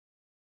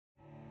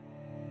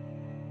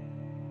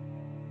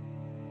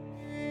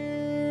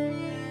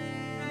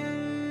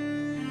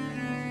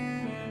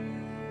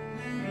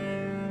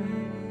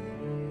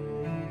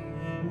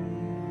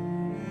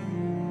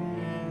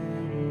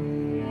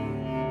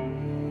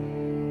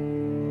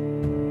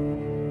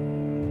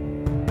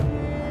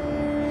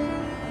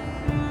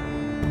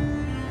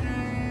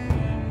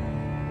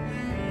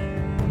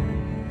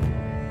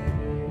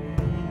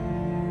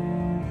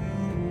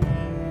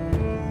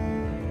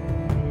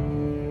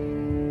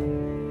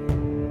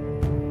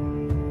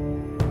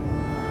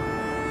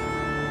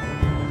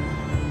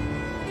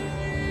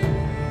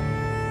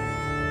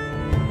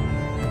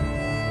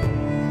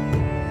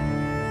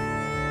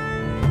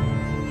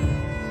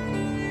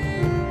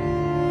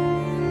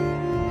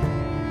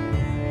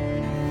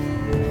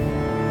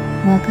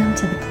Welcome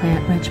to the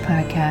Plant Rich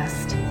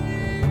Podcast,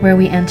 where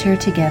we enter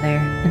together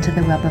into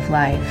the web of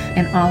life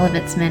in all of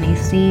its many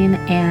seen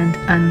and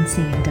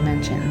unseen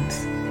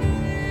dimensions.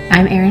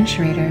 I'm Erin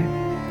Schrader,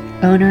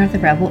 owner of the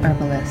Rebel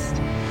Herbalist,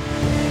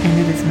 and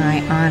it is my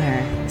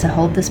honor to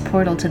hold this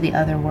portal to the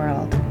other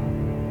world.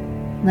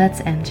 Let's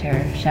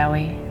enter, shall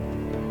we?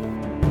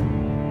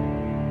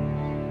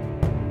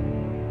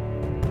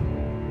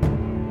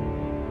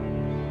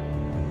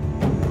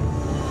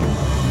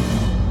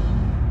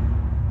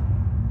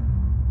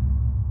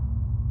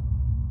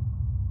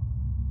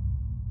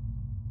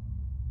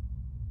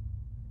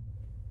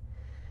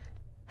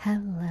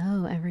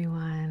 Hello,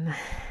 everyone.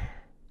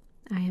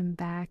 I am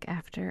back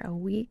after a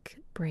week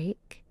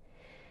break.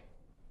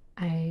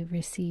 I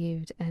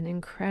received an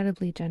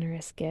incredibly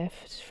generous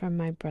gift from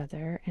my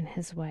brother and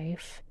his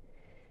wife.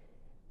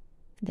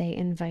 They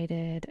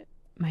invited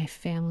my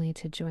family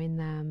to join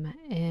them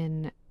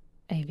in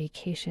a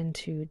vacation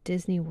to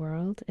Disney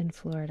World in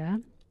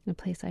Florida, a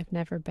place I've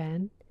never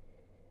been,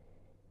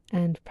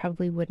 and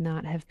probably would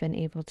not have been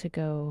able to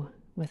go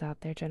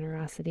without their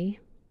generosity.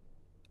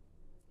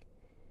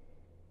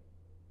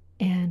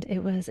 And it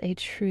was a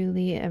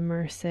truly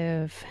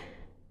immersive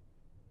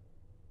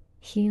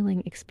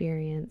healing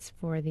experience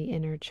for the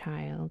inner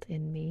child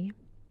in me.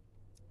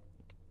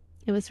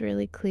 It was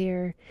really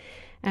clear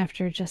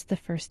after just the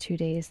first 2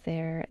 days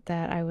there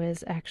that I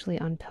was actually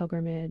on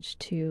pilgrimage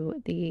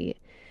to the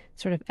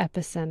sort of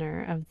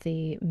epicenter of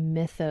the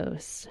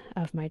mythos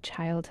of my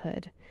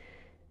childhood.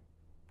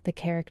 The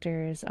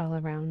characters all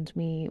around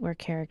me were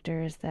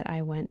characters that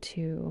I went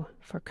to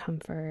for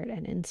comfort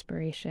and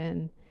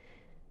inspiration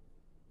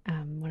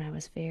when I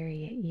was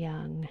very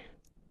young.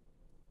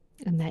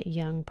 And that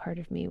young part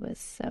of me was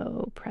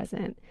so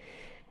present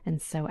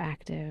and so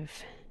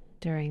active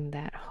during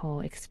that whole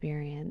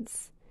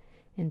experience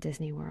in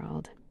Disney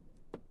World.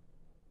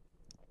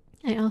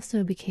 I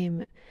also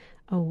became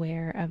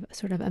aware of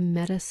sort of a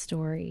meta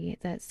story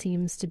that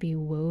seems to be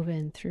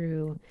woven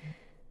through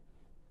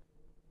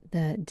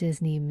the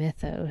Disney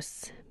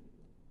mythos.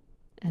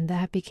 And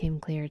that became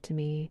clear to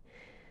me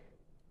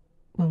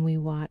when we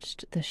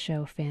watched the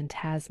show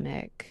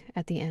Phantasmic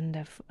at the end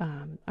of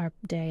our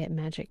day at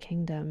Magic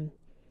Kingdom.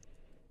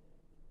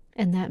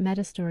 And that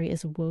meta story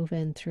is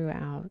woven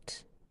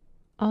throughout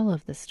all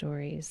of the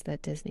stories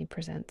that Disney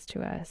presents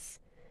to us,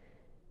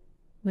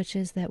 which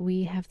is that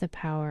we have the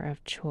power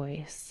of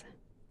choice,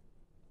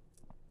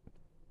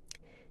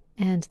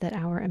 and that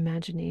our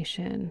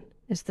imagination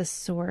is the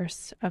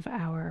source of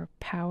our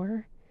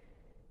power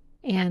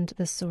and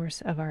the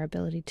source of our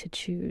ability to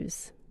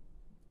choose.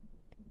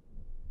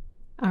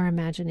 Our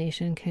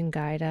imagination can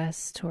guide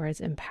us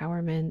towards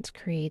empowerment,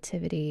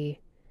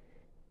 creativity,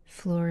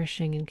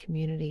 flourishing in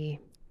community,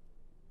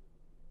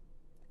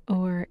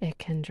 or it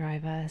can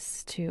drive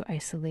us to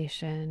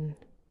isolation,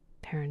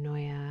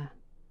 paranoia,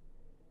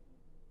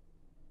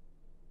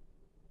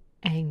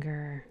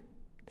 anger,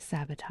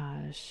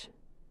 sabotage,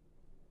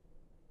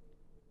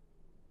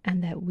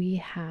 and that we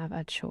have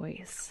a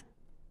choice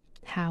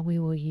how we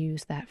will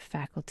use that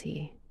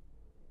faculty.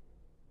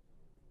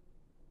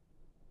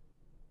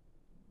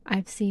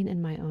 I've seen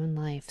in my own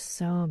life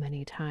so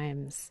many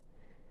times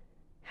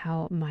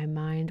how my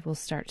mind will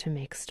start to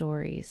make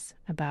stories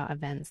about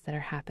events that are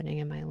happening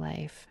in my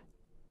life,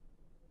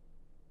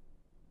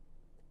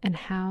 and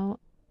how,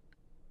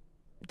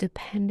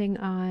 depending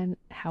on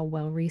how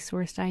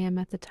well-resourced I am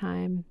at the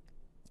time,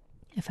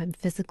 if I'm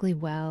physically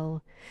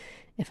well,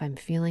 if I'm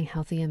feeling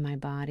healthy in my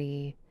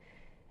body,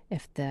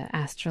 if the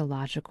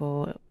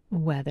astrological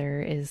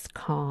weather is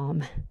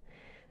calm,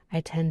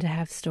 I tend to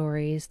have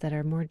stories that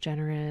are more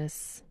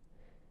generous,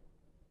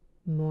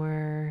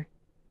 more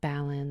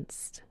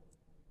balanced,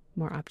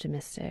 more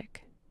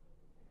optimistic.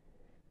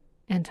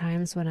 And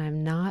times when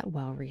I'm not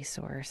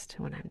well-resourced,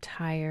 when I'm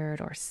tired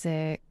or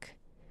sick,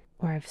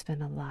 or I've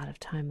spent a lot of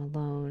time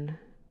alone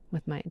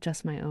with my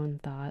own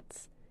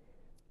thoughts,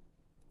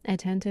 I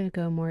tend to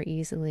go more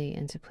easily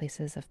into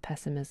places of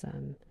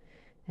pessimism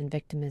and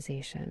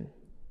victimization.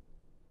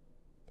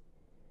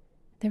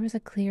 There was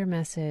a clear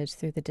message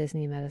through the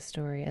Disney meta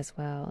story as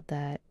well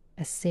that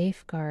a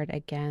safeguard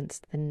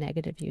against the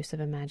negative use of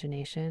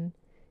imagination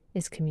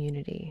is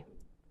community.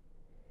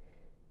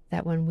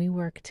 That when we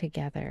work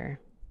together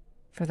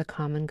for the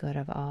common good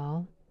of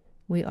all,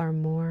 we are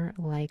more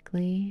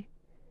likely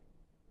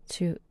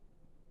to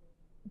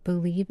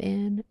believe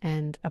in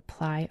and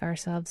apply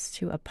ourselves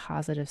to a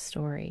positive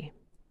story.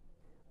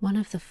 One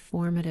of the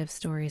formative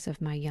stories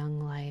of my young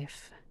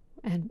life,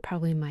 and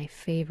probably my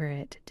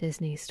favorite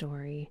Disney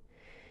story,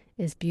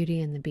 is Beauty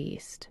and the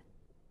Beast.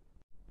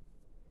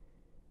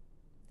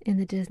 In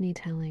the Disney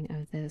telling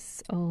of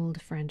this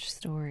old French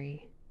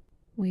story,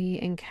 we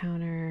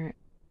encounter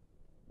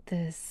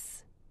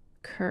this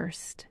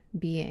cursed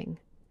being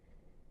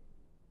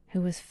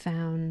who was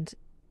found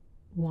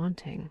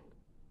wanting,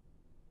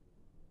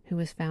 who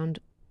was found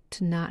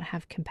to not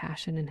have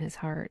compassion in his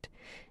heart,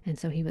 and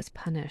so he was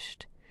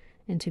punished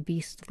into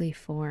beastly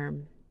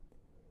form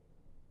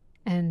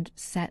and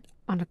set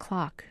on a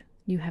clock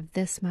You have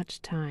this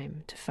much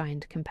time to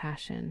find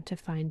compassion, to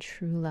find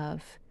true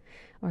love,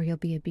 or you'll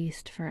be a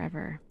beast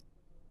forever.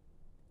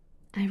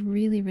 I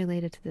really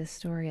related to this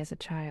story as a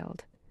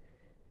child,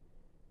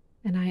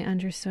 and I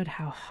understood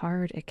how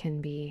hard it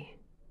can be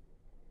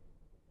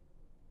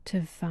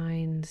to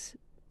find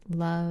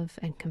love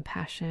and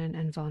compassion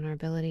and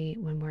vulnerability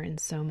when we're in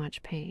so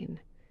much pain,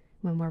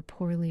 when we're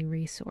poorly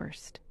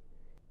resourced.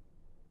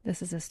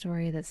 This is a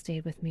story that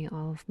stayed with me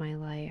all of my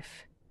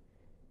life,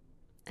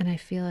 and I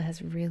feel it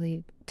has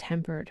really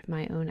tempered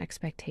my own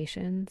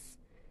expectations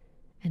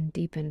and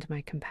deepened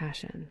my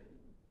compassion.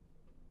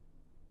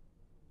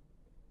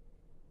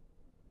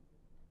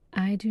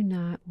 I do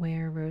not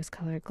wear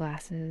rose-colored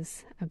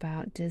glasses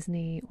about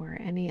Disney or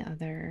any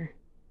other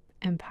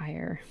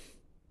empire.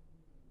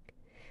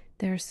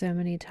 There are so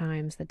many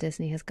times that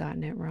Disney has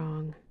gotten it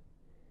wrong,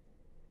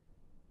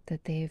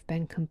 that they've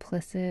been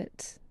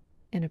complicit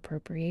in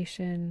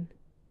appropriation,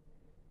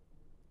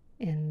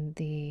 in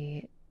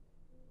the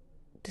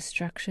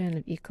destruction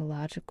of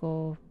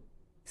ecological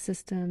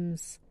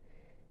systems,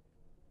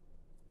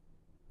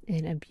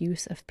 in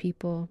abuse of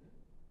people.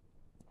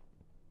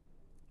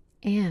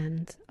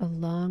 And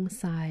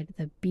alongside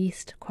the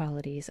beast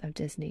qualities of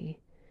Disney,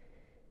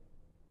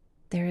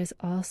 there is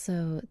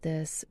also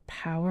this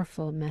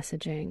powerful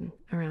messaging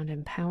around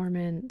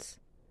empowerment,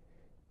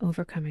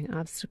 overcoming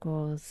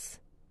obstacles,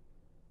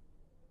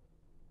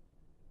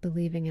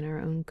 believing in our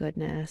own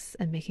goodness,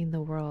 and making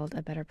the world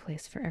a better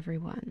place for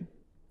everyone.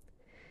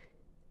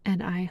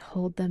 And I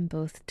hold them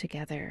both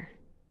together,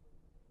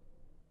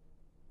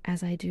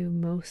 as I do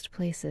most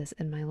places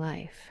in my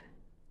life.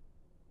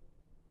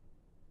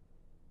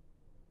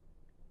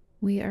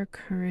 We are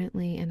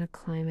currently in a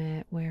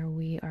climate where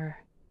we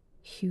are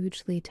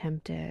hugely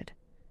tempted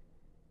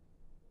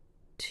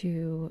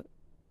to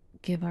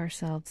give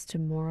ourselves to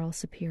moral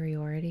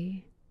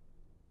superiority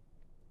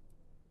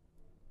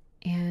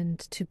and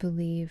to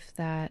believe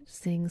that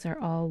things are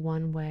all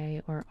one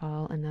way or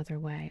all another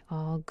way,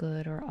 all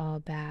good or all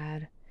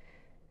bad,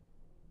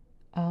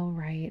 all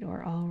right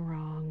or all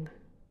wrong.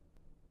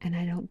 And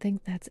I don't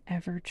think that's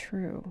ever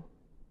true.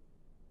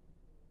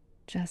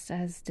 Just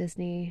as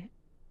Disney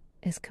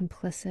is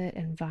complicit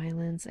in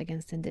violence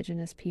against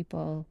indigenous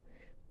people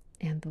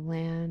and the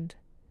land,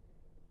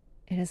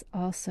 it is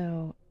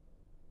also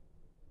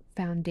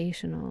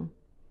foundational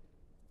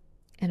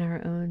in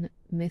our own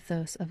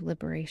mythos of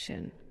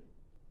liberation,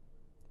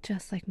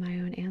 just like my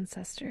own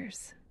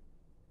ancestors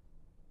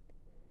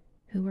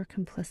who were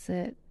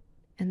complicit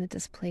in the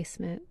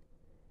displacement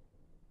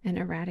and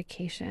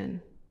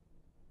eradication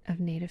of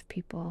Native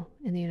people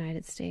in the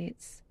United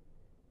States,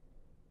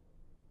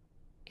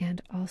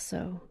 and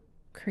also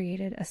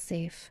created a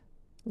safe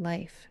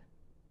life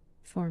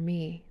for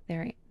me,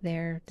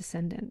 their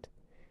descendant.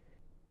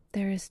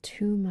 There is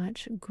too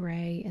much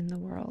gray in the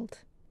world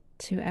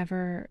to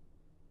ever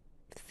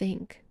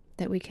think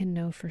that we can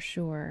know for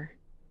sure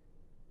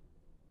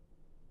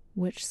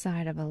which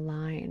side of a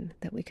line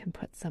that we can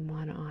put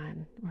someone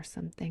on or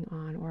something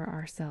on or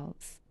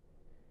ourselves.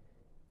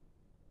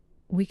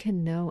 We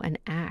can know an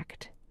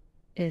act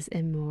is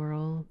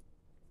immoral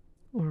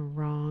or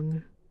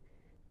wrong,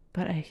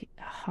 but a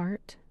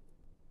heart,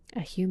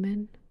 a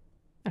human,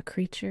 a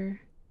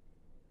creature,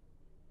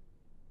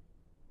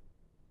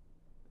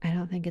 I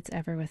don't think it's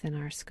ever within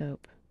our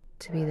scope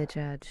to be the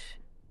judge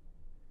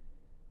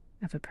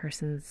of a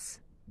person's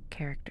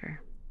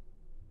character.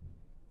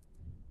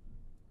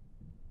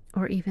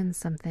 Or even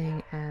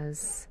something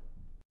as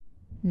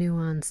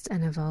nuanced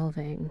and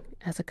evolving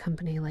as a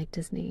company like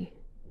Disney.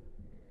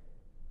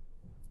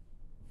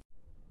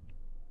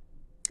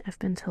 I've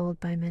been told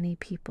by many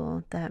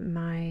people that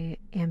my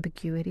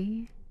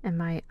ambiguity and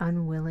my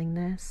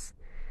unwillingness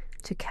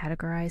to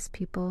categorize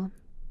people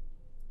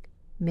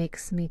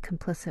makes me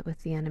complicit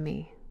with the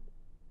enemy,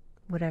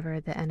 whatever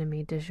the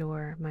enemy du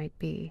jour might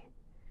be.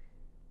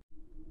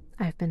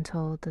 I've been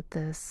told that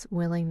this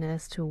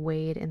willingness to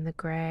wade in the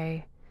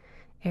gray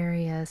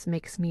areas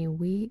makes me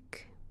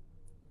weak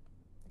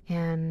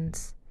and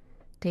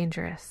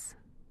dangerous.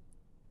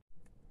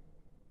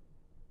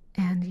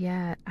 And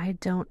yet, I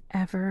don't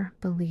ever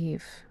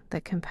believe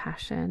that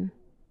compassion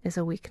is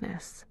a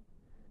weakness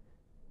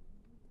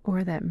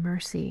or that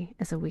mercy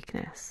is a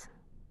weakness.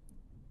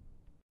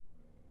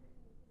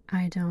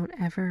 I don't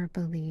ever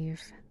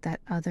believe that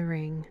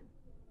othering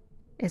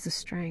is a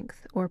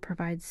strength or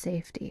provides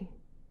safety.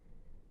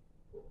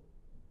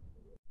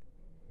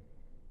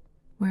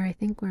 Where I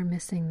think we're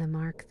missing the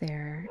mark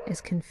there is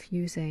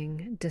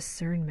confusing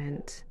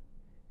discernment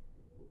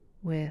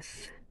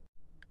with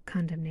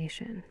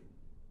condemnation,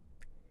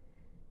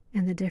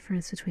 and the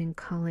difference between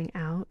calling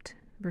out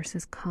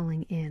versus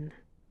calling in.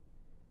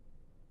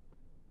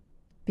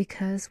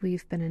 Because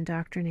we've been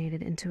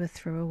indoctrinated into a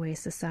throwaway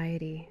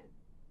society,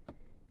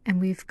 and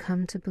we've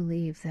come to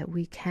believe that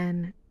we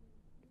can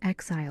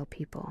exile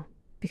people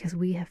because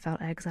we have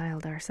felt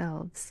exiled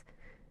ourselves,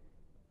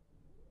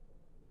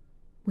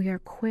 we are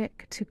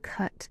quick to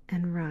cut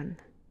and run,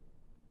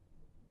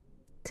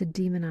 to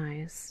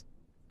demonize,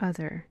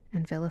 other,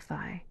 and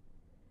vilify.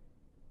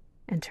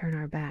 and turn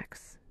our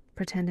backs,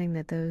 pretending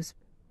that those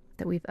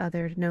that we've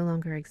othered no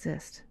longer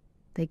exist.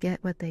 They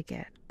get what they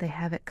get. They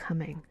have it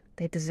coming.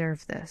 They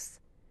deserve this.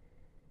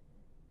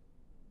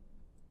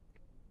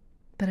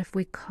 But if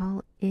we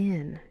call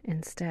in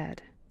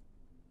instead,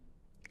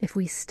 if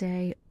we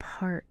stay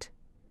part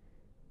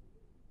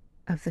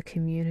of the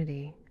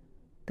community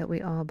that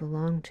we all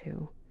belong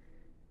to,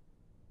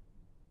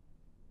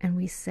 and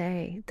we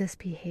say this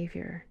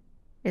behavior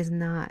is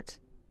not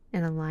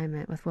in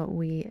alignment with what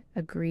we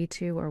agree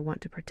to or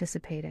want to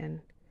participate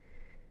in,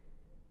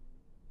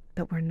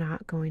 but we're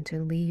not going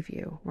to leave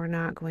you, we're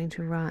not going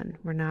to run,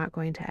 we're not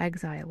going to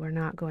exile, we're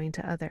not going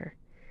to other,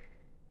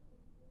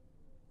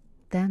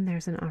 then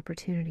there's an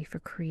opportunity for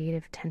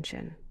creative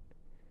tension,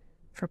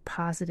 for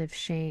positive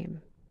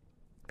shame,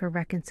 for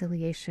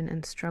reconciliation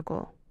and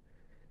struggle,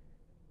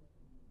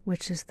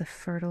 which is the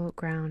fertile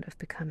ground of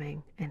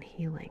becoming and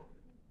healing.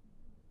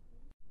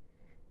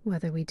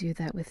 Whether we do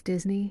that with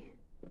Disney,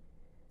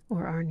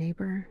 or our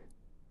neighbor,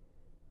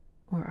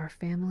 or our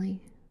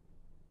family,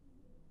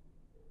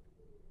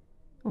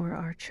 or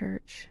our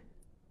church,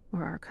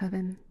 or our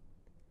coven,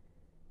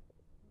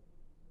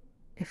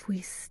 if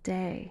we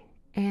stay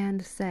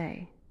and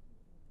say,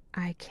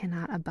 I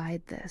cannot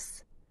abide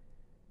this,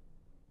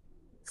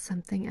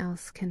 something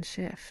else can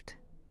shift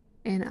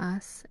in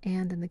us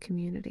and in the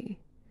community.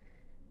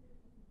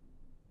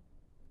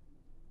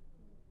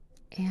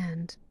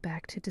 And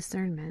back to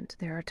discernment,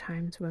 there are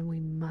times when we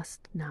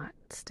must not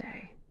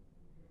stay.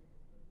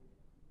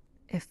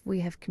 If we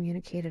have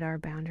communicated our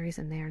boundaries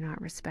and they are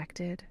not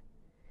respected,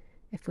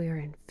 if we are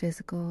in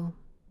physical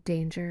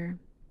danger,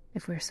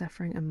 if we're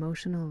suffering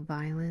emotional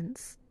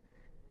violence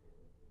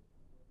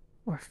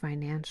or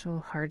financial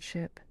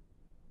hardship,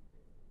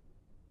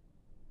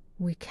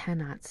 we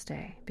cannot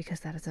stay because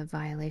that is a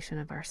violation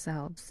of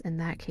ourselves. In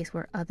that case,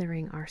 we're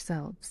othering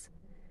ourselves.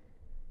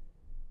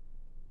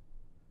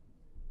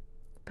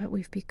 But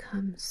we've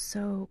become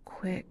so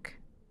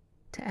quick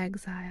to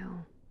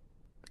exile,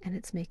 and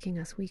it's making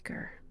us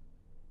weaker.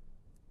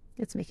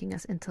 It's making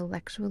us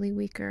intellectually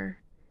weaker,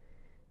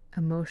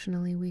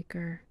 emotionally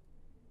weaker,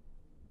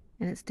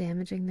 and it's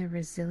damaging the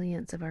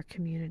resilience of our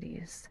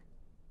communities.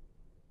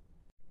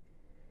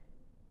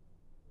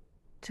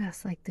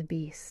 Just like the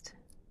beast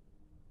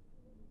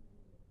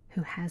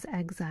who has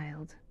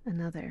exiled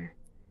another,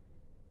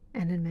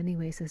 and in many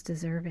ways is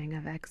deserving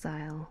of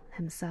exile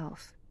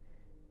himself,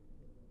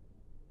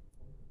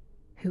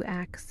 who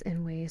acts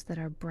in ways that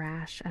are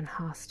brash and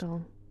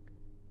hostile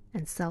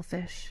and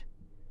selfish,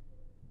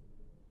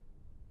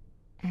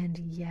 and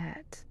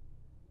yet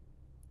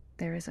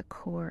there is a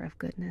core of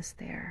goodness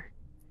there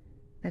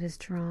that is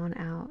drawn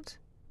out,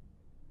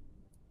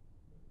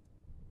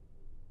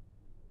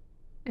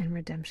 and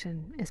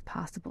redemption is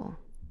possible.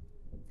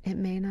 It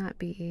may not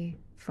be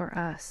for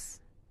us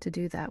to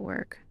do that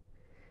work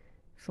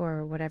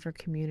for whatever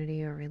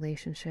community or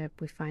relationship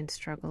we find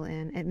struggle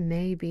in. It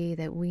may be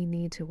that we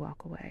need to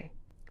walk away,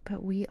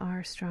 but we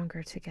are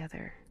stronger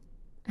together.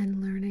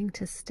 And learning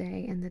to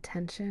stay in the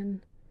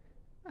tension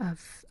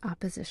of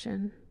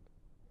opposition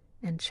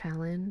and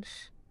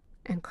challenge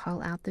and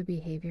call out the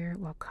behavior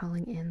while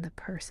calling in the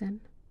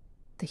person,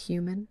 the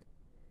human,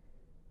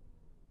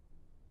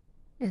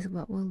 is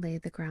what will lay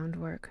the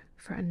groundwork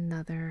for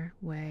another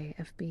way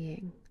of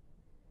being.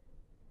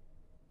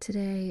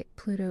 Today,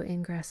 Pluto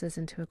ingresses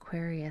into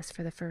Aquarius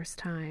for the first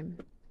time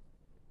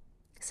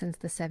since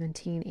the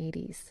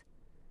 1780s.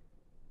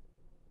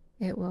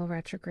 It will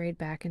retrograde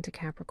back into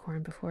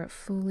Capricorn before it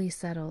fully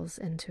settles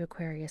into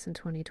Aquarius in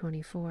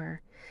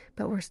 2024.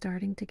 But we're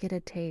starting to get a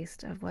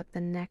taste of what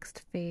the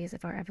next phase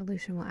of our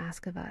evolution will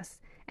ask of us.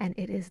 And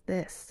it is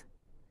this.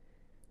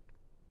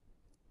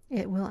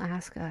 It will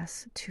ask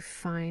us to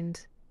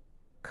find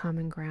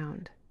common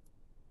ground,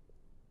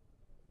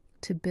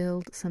 to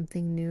build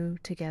something new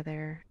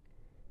together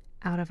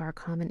out of our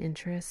common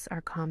interests,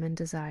 our common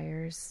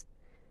desires,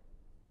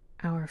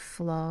 our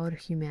flawed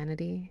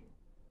humanity.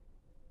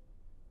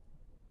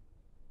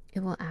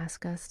 It will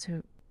ask us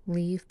to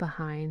leave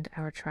behind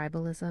our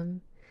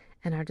tribalism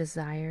and our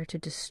desire to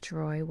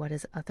destroy what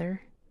is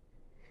other,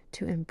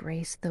 to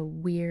embrace the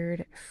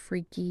weird,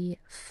 freaky,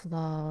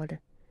 flawed,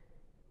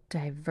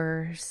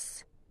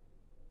 diverse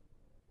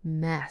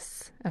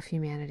mess of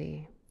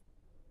humanity,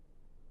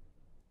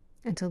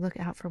 and to look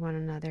out for one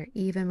another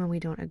even when we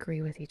don't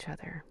agree with each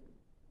other.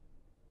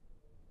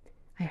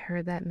 I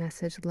heard that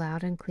message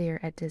loud and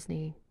clear at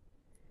Disney.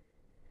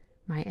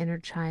 My inner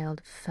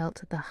child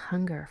felt the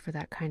hunger for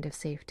that kind of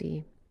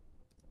safety,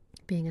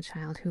 being a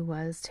child who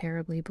was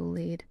terribly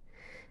bullied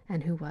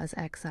and who was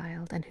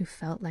exiled and who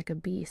felt like a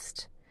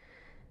beast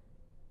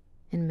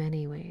in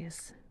many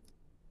ways.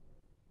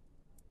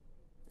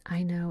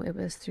 I know it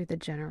was through the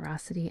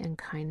generosity and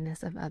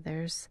kindness of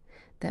others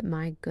that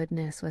my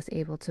goodness was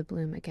able to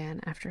bloom again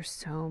after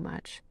so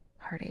much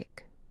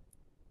heartache.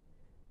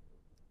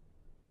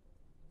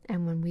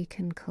 And when we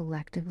can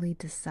collectively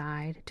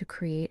decide to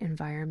create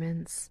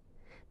environments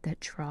that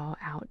draw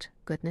out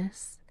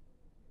goodness,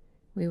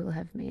 we will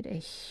have made a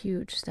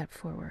huge step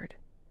forward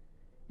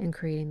in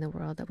creating the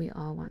world that we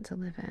all want to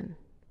live in.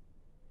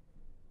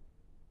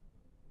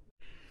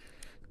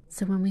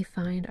 So when we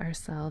find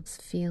ourselves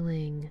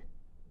feeling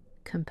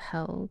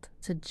compelled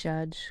to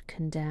judge,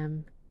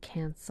 condemn,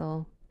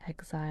 cancel,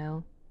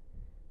 exile,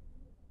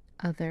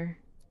 other,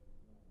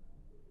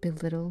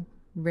 belittle,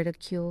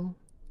 ridicule,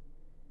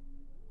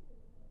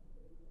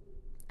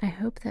 I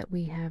hope that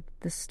we have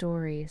the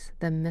stories,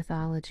 the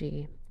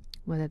mythology,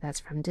 whether that's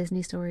from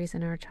Disney stories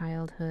in our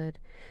childhood,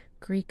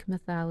 Greek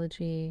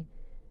mythology,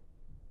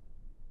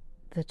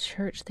 the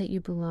church that you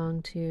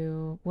belong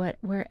to,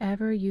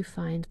 wherever you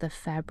find the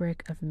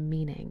fabric of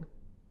meaning.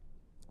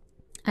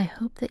 I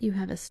hope that you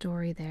have a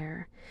story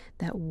there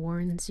that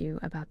warns you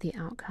about the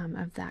outcome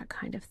of that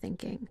kind of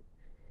thinking.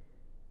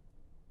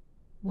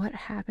 What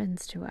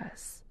happens to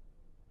us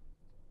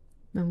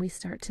when we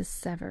start to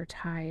sever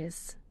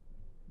ties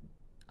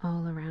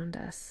all around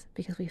us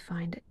because we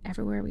find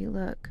everywhere we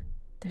look,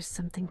 there's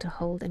something to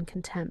hold in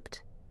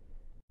contempt.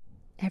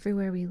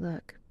 Everywhere we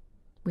look,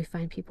 we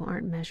find people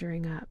aren't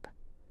measuring up.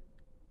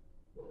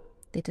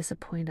 They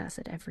disappoint us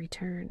at every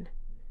turn.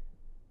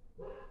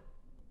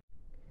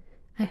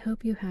 I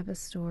hope you have a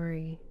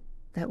story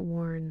that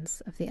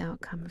warns of the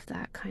outcome of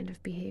that kind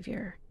of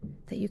behavior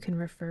that you can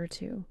refer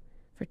to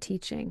for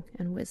teaching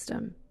and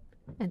wisdom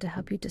and to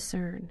help you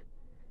discern.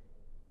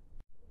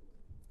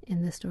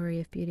 In the story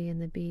of Beauty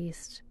and the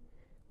Beast,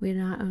 we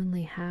not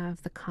only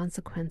have the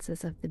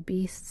consequences of the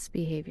beast's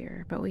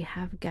behavior, but we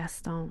have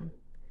Gaston,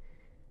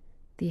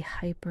 the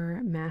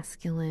hyper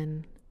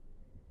masculine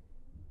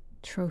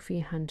trophy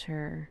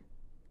hunter,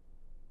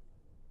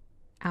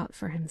 out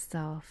for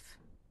himself,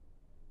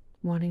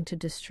 wanting to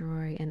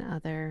destroy in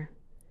other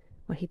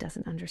what he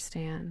doesn't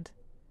understand.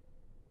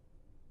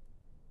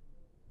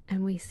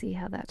 And we see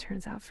how that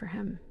turns out for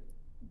him.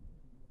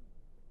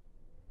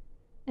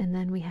 And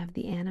then we have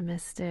the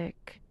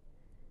animistic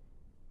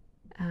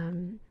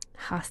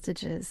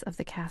hostages of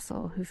the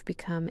castle who've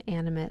become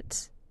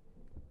animate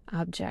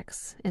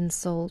objects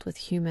ensouled with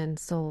human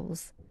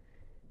souls,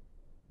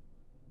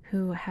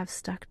 who have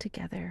stuck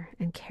together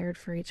and cared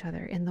for each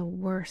other in the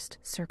worst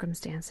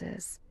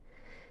circumstances,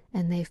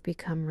 and they've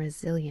become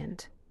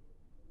resilient,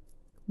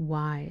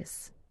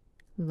 wise,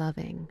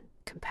 loving,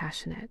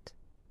 compassionate,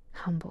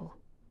 humble.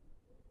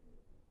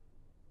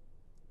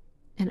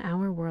 In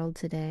our world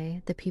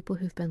today, the people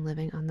who've been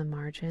living on the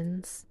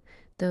margins,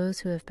 those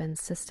who have been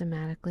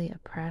systematically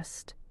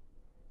oppressed,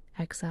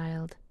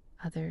 exiled,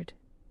 othered,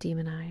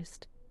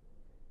 demonized,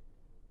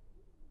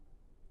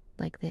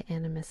 like the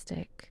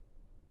animistic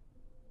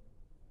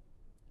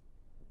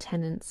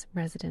tenants,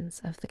 residents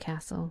of the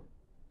castle,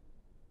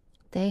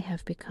 they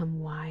have become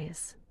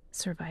wise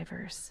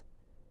survivors.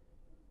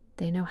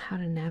 They know how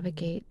to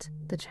navigate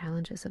the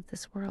challenges of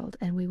this world,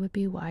 and we would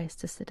be wise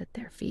to sit at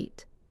their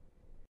feet.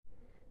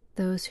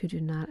 Those who do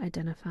not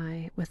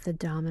identify with the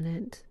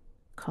dominant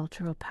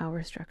cultural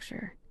power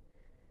structure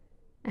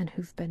and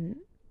who've been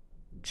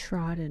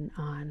trodden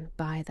on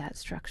by that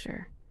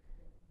structure,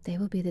 they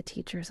will be the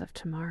teachers of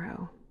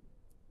tomorrow.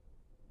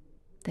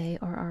 They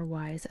are our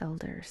wise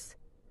elders.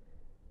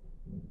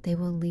 They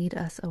will lead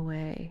us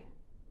away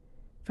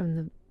from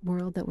the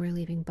world that we're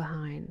leaving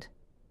behind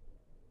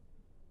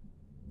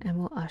and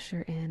will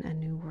usher in a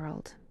new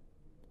world,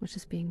 which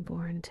is being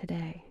born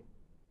today,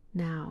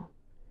 now,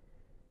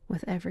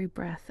 with every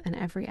breath and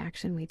every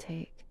action we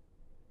take.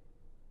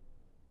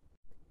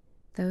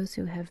 Those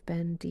who have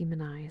been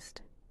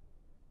demonized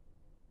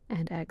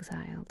and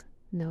exiled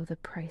know the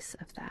price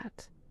of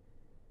that.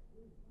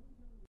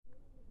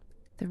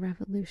 The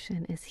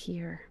revolution is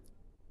here,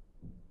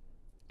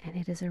 and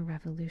it is a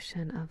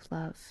revolution of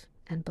love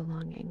and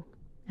belonging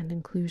and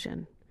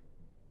inclusion.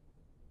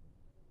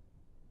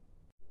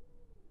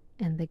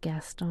 And the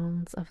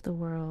Gastons of the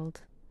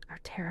world are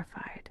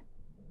terrified.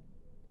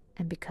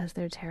 And because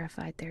they're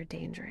terrified, they're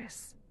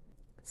dangerous.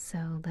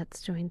 So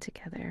let's join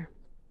together.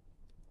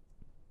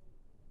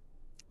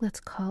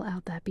 Let's call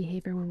out that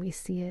behavior when we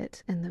see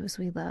it in those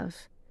we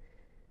love,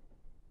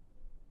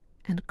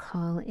 and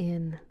call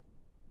in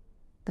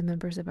the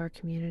members of our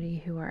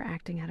community who are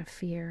acting out of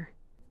fear,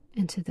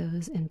 and to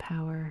those in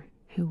power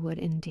who would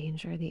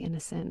endanger the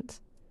innocent,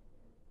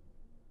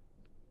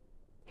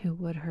 who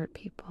would hurt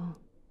people.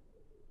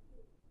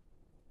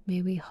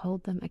 May we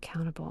hold them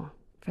accountable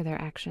for their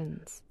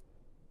actions,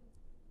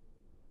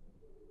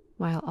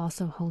 while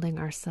also holding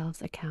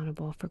ourselves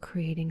accountable for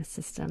creating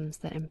systems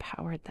that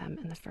empowered them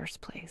in the first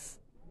place.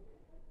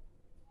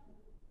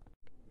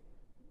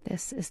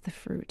 This is the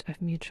fruit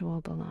of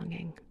mutual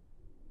belonging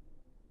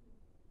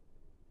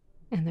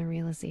and the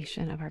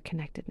realization of our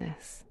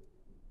connectedness.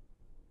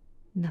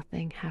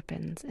 Nothing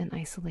happens in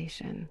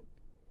isolation.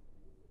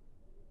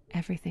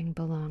 Everything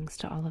belongs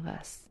to all of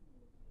us.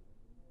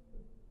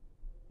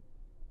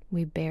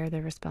 We bear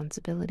the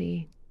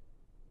responsibility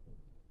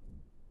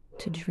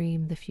to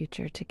dream the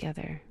future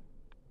together.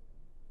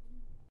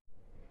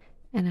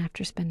 And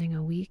after spending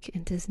a week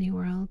in Disney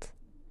World,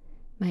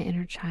 my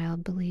inner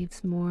child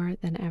believes more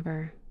than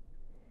ever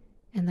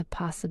in the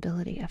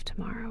possibility of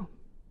tomorrow.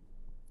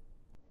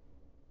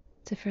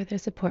 To further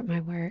support my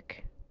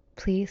work,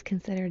 please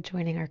consider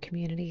joining our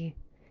community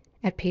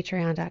at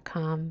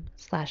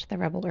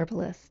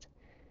patreon.com/therebelherbalist.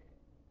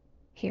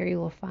 Here you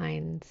will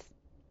find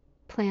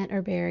plant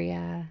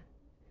herbaria,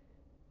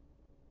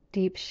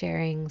 deep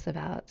sharings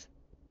about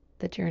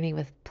the journey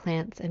with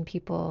plants and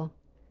people,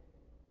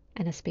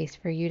 and a space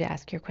for you to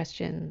ask your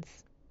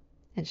questions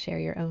and share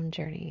your own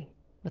journey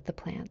with the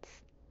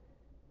plants.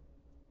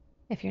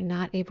 If you're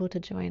not able to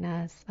join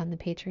us on the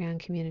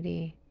Patreon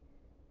community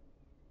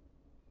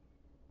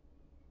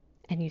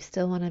and you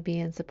still want to be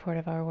in support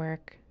of our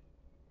work,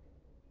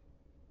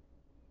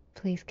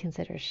 please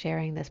consider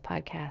sharing this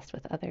podcast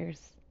with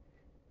others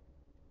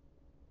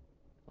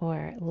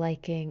or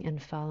liking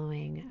and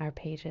following our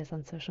pages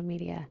on social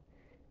media,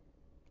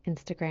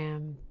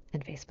 Instagram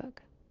and Facebook.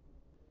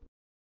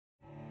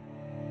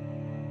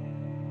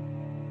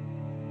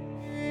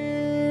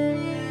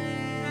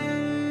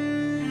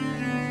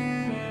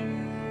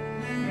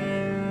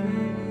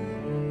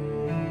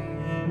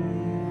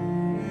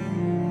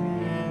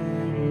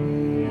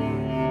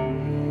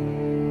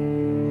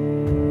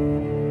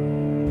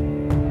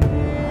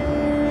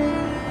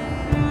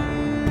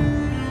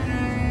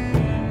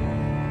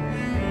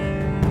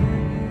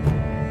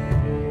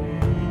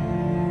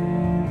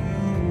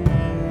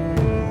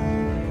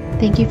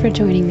 Thank you for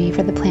joining me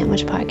for the Plant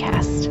Witch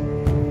podcast.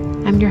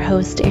 I'm your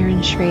host,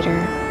 Erin Schrader.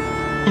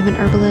 I'm an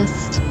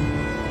herbalist,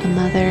 a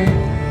mother,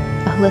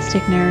 a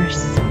holistic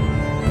nurse,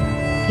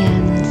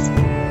 and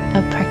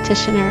a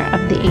practitioner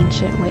of the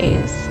ancient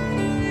ways.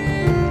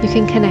 You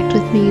can connect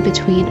with me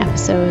between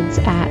episodes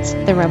at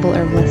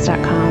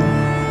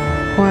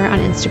therebelherbalist.com or on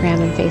Instagram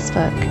and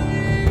Facebook,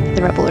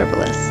 The Rebel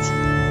Herbalist.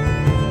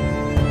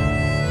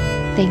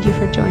 Thank you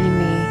for joining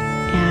me,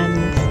 and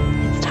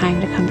it's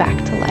time to come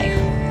back to life.